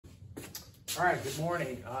All right, good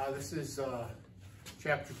morning. This is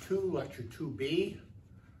Chapter 2, Lecture 2B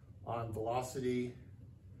on velocity,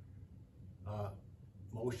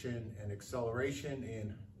 motion, and acceleration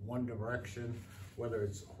in one direction, whether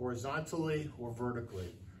it's horizontally or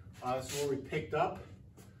vertically. This is where we picked up,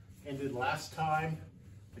 ended last time.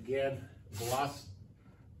 Again, velocity,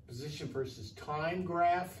 position versus time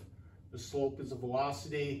graph. The slope is a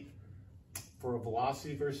velocity. For a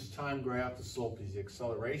velocity versus time graph, the slope is the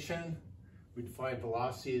acceleration. We define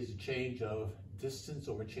velocity as a change of distance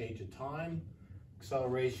over change of time.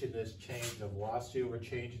 Acceleration is change of velocity over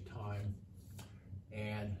change of time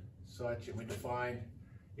and such. And we define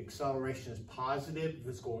acceleration as positive if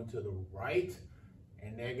it's going to the right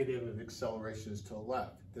and negative if acceleration is to the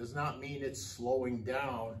left. It does not mean it's slowing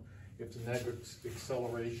down if the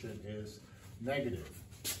acceleration is negative.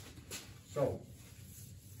 So,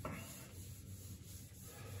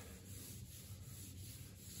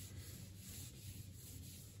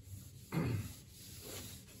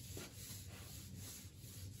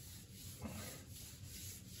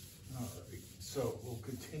 so we'll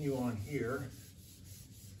continue on here.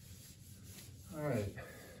 All right.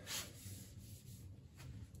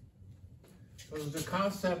 So there's a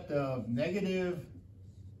concept of negative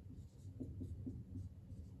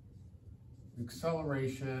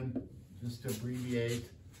acceleration, just to abbreviate,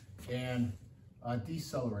 and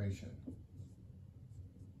deceleration.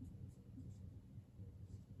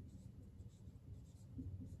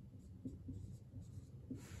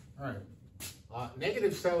 All right.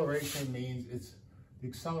 Negative acceleration means the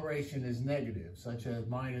acceleration is negative, such as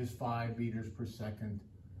minus 5 meters per second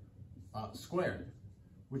squared,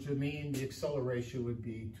 which would mean the acceleration would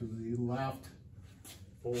be to the left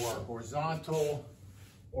for horizontal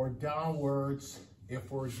or downwards if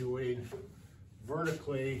we're doing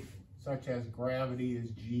vertically, such as gravity is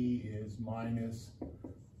G is minus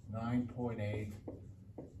 9.8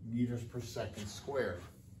 meters per second squared.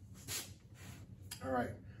 All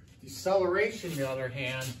right. Deceleration, on the other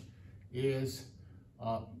hand, is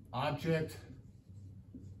object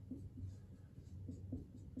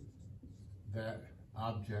that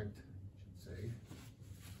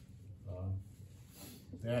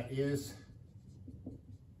is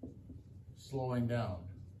slowing down.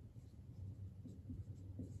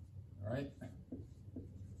 All right.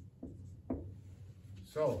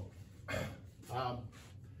 So,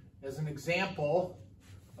 as an example,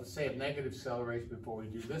 let's say of negative acceleration before we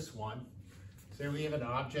do this one. Say we have an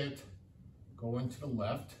object going to the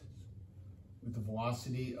left with a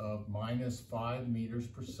velocity of minus 5 meters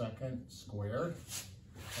per second squared,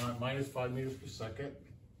 minus 5 meters per second,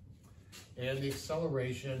 and the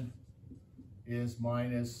acceleration is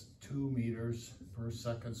minus 2 meters per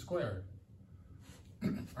second squared.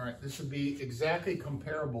 All right, this would be exactly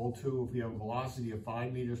comparable to if we have a velocity of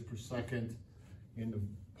 5 meters per second in the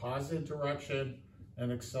positive direction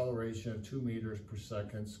and acceleration of 2 meters per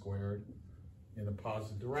second squared in the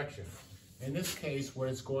positive direction. In this case, what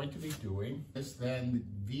it's going to be doing is then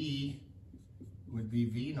V would be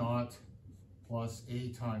V naught plus A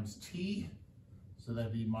times T. So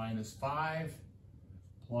that'd be minus 5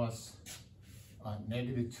 plus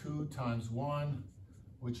negative 2 times 1,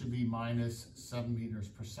 which would be minus 7 meters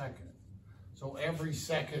per second. So every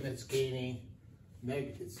second it's gaining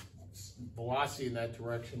negative, velocity in that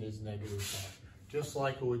direction is negative 5. Just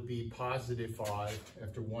like it would be positive 5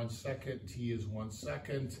 after 1 second, T is 1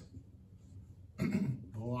 second.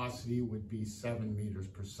 Velocity would be 7 meters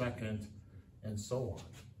per second, and so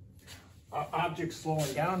on. Object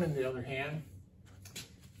slowing down, on the other hand,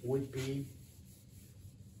 would be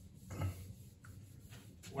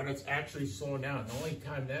when it's actually slowing down. The only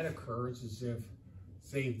time that occurs is if,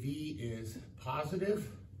 say, V is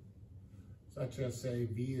positive, such as, say,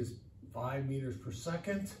 V is 5 meters per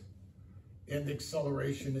second, and the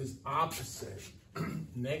acceleration is opposite,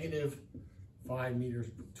 negative 5 meters,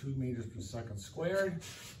 2 meters per second squared.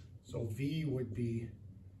 So V would be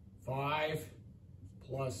 5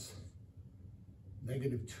 plus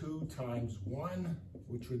negative 2 times 1,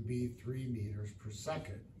 which would be 3 meters per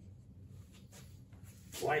second.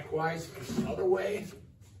 Likewise, another way.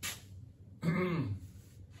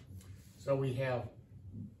 So we have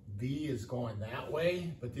V is going that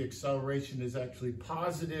way, but the acceleration is actually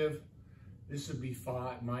positive. This would be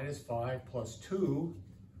minus 5 plus 2.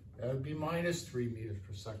 That would be minus 3 meters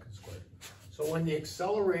per second squared. So when the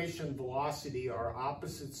acceleration and velocity are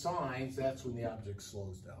opposite signs, that's when the object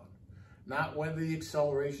slows down. Not whether the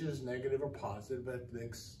acceleration is negative or positive, but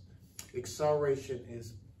the acceleration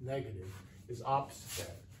is negative, is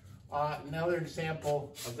opposite that. Another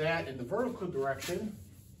example of that in the vertical direction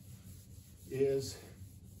is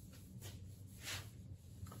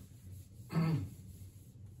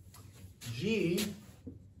g,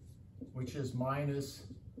 which is minus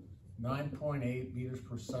 9.8 meters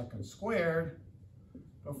per second squared.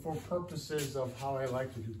 But for purposes of how I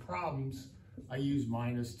like to do problems, I use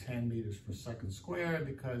minus 10 meters per second squared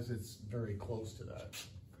because it's very close to that.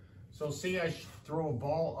 So see, I throw a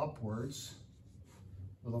ball upwards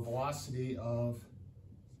with a velocity of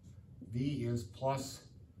v is plus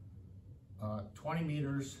 20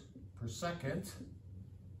 meters per second,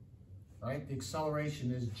 right? The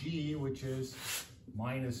acceleration is g, which is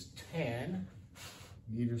minus 10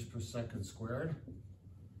 meters per second squared.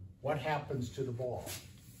 What happens to the ball?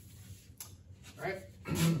 All right,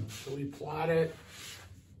 so we plot it.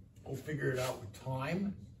 We'll figure it out with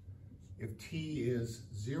time. If t is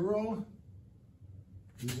 0,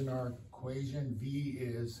 using our equation, v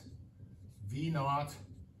is v naught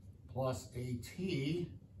plus at,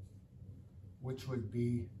 which would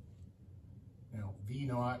be, v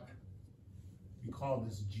naught, we call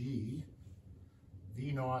this g,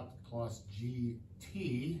 v naught plus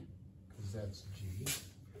gt, because that's g.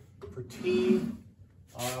 For t,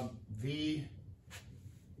 v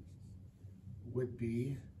would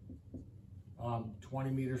be 20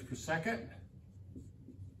 meters per second.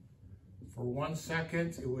 For 1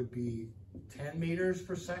 second, it would be 10 meters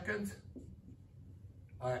per second.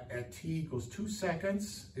 At t equals 2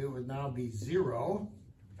 seconds, it would now be 0.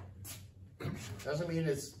 Doesn't mean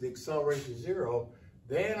the acceleration is 0.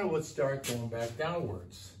 Then it would start going back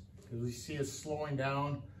downwards. Because we see it slowing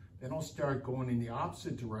down, then it'll start going in the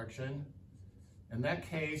opposite direction. In that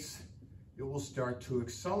case, it will start to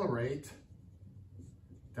accelerate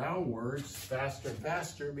downwards faster and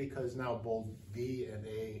faster because now both B and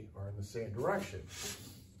A are in the same direction,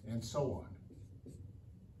 and so on.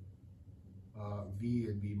 V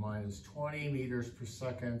would be minus 20 meters per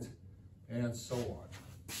second, and so on. All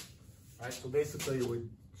right, so basically it would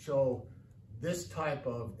show this type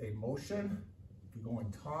of a motion. If we go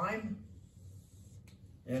in time,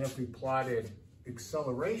 and if we plotted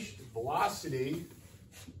acceleration, velocity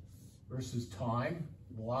versus time,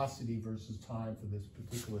 velocity versus time for this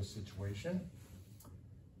particular situation.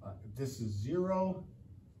 If this is 0,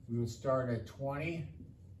 we would start at 20,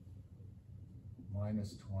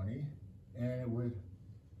 minus 20, and it would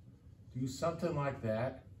do something like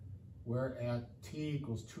that, where at t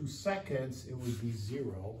equals 2 seconds, it would be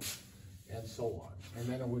 0, and so on. And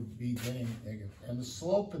then it would be getting negative. And the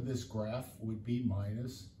slope of this graph would be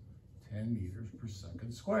minus 10 meters per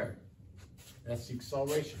second squared. That's the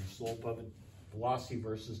acceleration. The slope of a velocity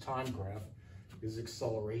versus time graph is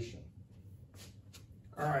acceleration.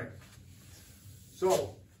 All right.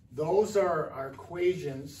 So those are our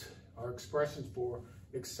equations, our expressions for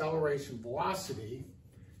acceleration velocity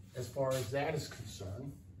as far as that is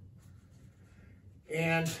concerned.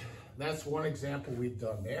 And that's one example we've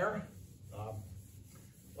done there.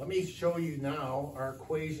 Let me show you now our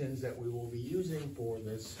equations that we will be using for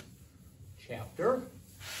this chapter.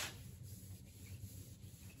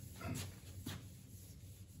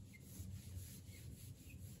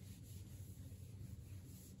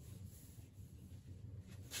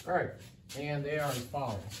 All right, and they are as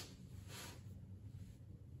follows.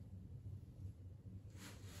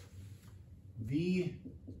 V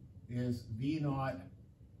is V naught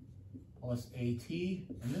plus AT,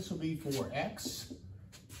 and this will be for X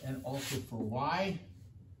and also for Y.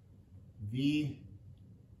 V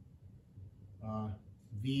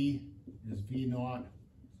is V naught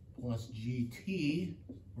plus GT,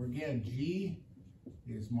 where again, G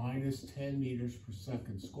is minus 10 meters per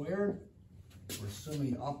second squared. We're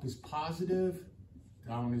assuming up is positive,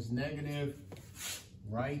 down is negative,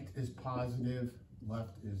 right is positive,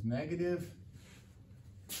 left is negative,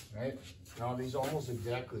 right? Now these are almost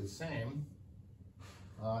exactly the same.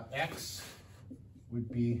 X would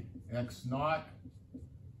be X naught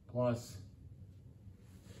plus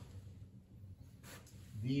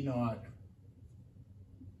V naught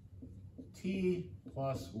T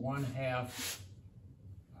plus 1/2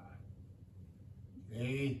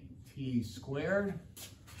 AT squared,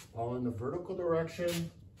 all in the vertical direction.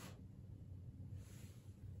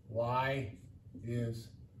 Y is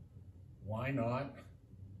Y naught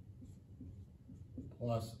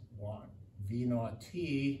plus V naught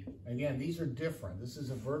T. Again, these are different. This is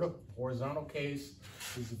a horizontal case.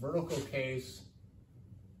 This is a vertical case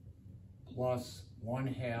plus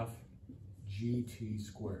 1/2 GT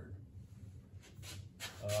squared.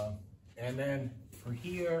 And then for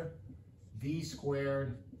here, V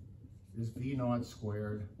squared is V naught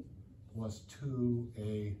squared plus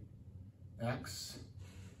 2AX.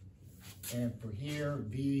 And for here,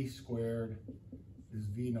 V squared is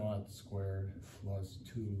V naught squared plus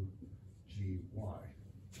 2GY. All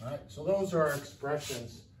right, so those are our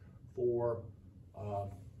expressions for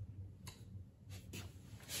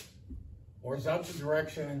horizontal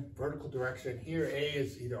direction, vertical direction. Here, A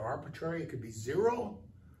is either arbitrary, it could be 0.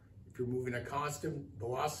 If you're moving a constant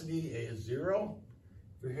velocity, A is 0.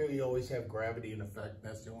 For here, you always have gravity in effect.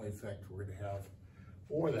 That's the only effect we're going to have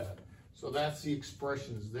for that. So that's the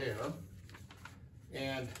expressions there.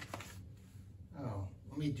 And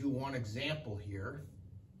let me do one example here.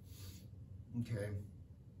 Okay.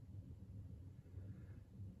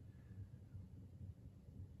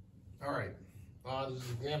 All right. This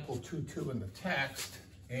is example 2.2 in the text,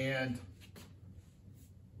 and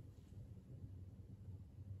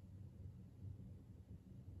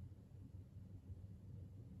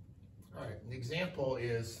all right, the example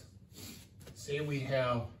is, say we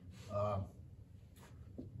have a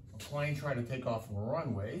plane trying to take off from a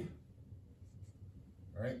runway,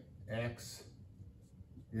 right? X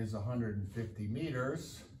is 150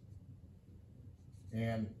 meters,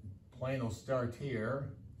 and plane will start here.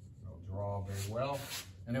 Draw very well,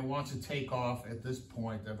 and it wants to take off at this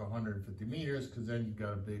point of 150 meters, because then you've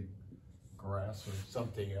got a big grass or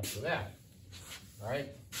something after that, all right?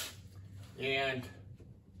 And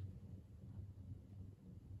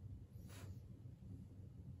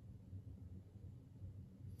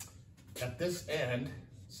at this end,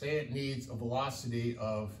 say it needs a velocity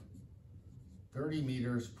of 30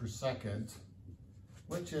 meters per second,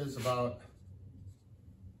 which is about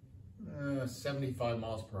 75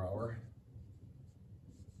 miles per hour.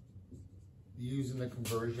 Using the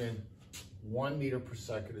conversion, 1 meter per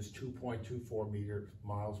second is 2.24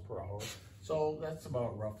 miles per hour. So that's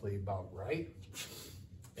roughly about right.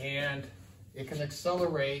 And it can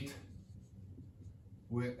accelerate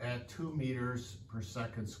at 2 meters per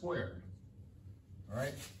second squared. All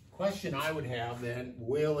right. Question I would have then,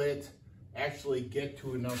 will it actually get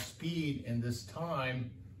to enough speed in this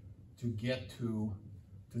time to get to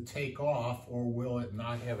take off, or will it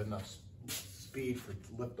not have enough speed for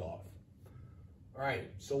liftoff? All right,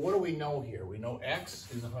 so what do we know here? We know X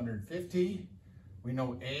is 150. We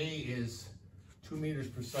know A is 2 meters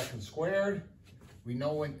per second squared. We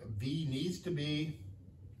know what V needs to be.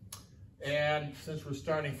 And since we're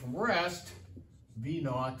starting from rest, V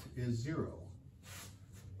naught is 0.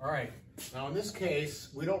 All right, now in this case,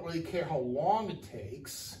 we don't really care how long it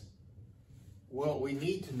takes. What we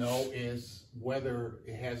need to know is whether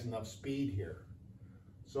it has enough speed here.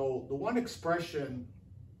 So the one expression,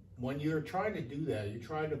 when you're trying to do that, you're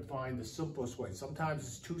trying to find the simplest way. Sometimes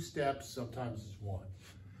it's 2 steps, sometimes it's 1.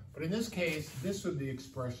 But in this case, this would be the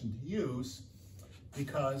expression to use,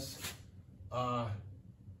 because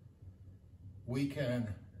we can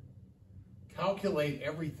calculate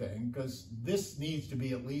everything, because this needs to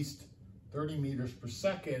be at least 30 meters per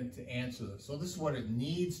second to answer this. So this is what it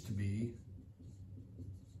needs to be.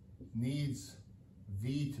 Needs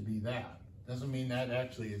V to be that. Doesn't mean that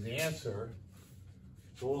actually is the answer.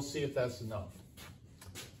 So we'll see if that's enough.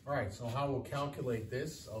 All right, so how we'll calculate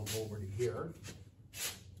this, I'll go over to here.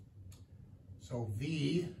 So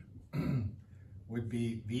V would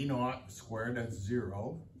be V naught squared, that's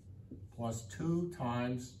 0, plus 2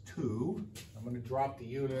 times 2. I'm going to drop the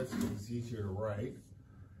units because it's easier to write.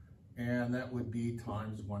 And that would be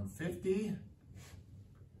times 150.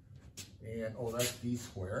 And, oh, that's V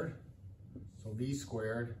squared. So V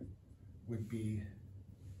squared would be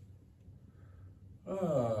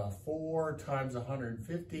 4 times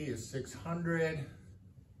 150 is 600.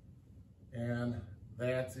 And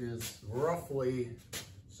that is roughly,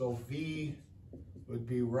 so V would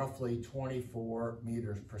be roughly 24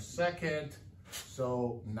 meters per second.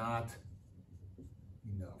 So not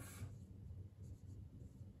enough.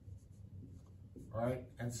 All right,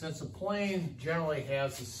 and since a plane generally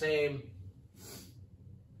has the same,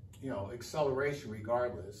 acceleration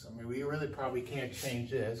regardless, I mean, we really probably can't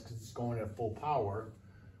change this because it's going at full power.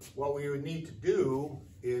 What we would need to do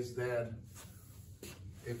is then,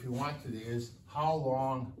 if you want to, is how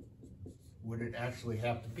long would it actually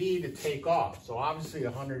have to be to take off? So obviously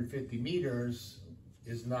 150 meters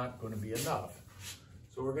is not going to be enough.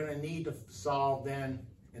 So we're going to need to solve then,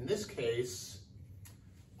 in this case,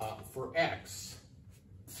 for X.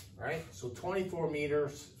 Right, so 24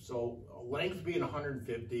 meters, so length being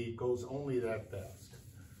 150 goes only that fast.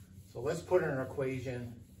 So let's put in an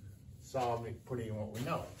equation, solving, putting in what we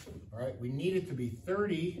know. All right, we need it to be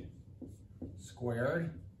 30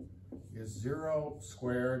 squared is 0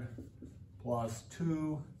 squared plus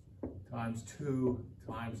 2 times 2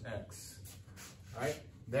 times X. All right,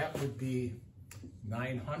 that would be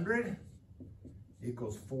 900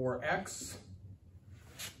 equals 4X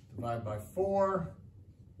divided by 4.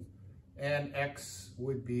 And X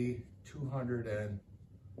would be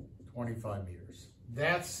 225 meters.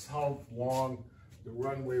 that's how long the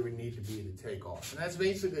runway would need to be to take off. And that's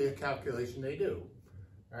basically a calculation they do.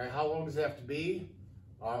 All right, how long does it have to be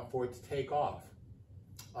for it to take off?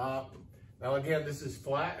 Now again, this is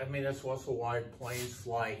flat. I mean, that's also why planes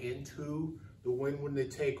fly into the wind when they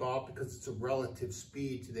take off, because it's a relative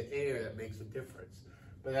speed to the air that makes a difference.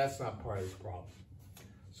 But that's not part of this problem.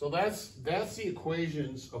 So that's the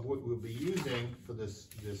equations of what we'll be using for this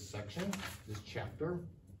section, this chapter.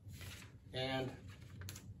 And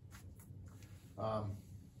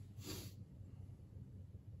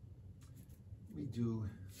we do,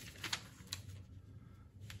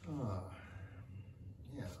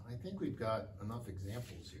 yeah, I think we've got enough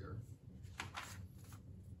examples here.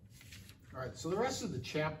 All right, so the rest of the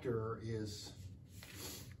chapter is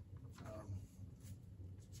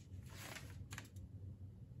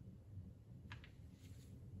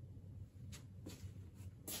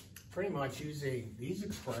pretty much using these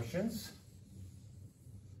expressions.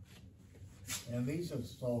 And these are,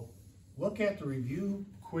 so look at the review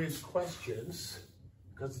quiz questions,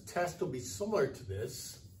 because the test will be similar to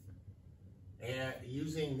this, and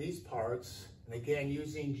using these parts, and again,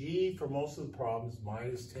 using G for most of the problems,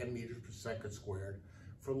 minus 10 meters per second squared.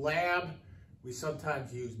 For lab, we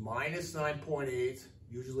sometimes use minus 9.8,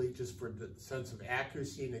 usually just for the sense of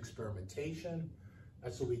accuracy and experimentation.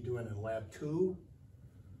 That's what we do in lab 2.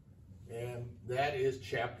 And that is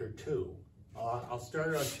chapter 2. I'll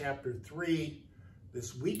start on chapter 3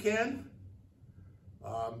 this weekend,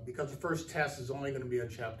 because the first test is only going to be on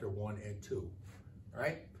chapter 1 and 2. All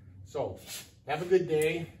right? So have a good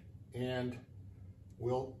day, and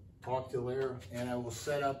we'll talk to you later. And I will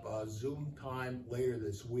set up a Zoom time later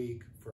this week for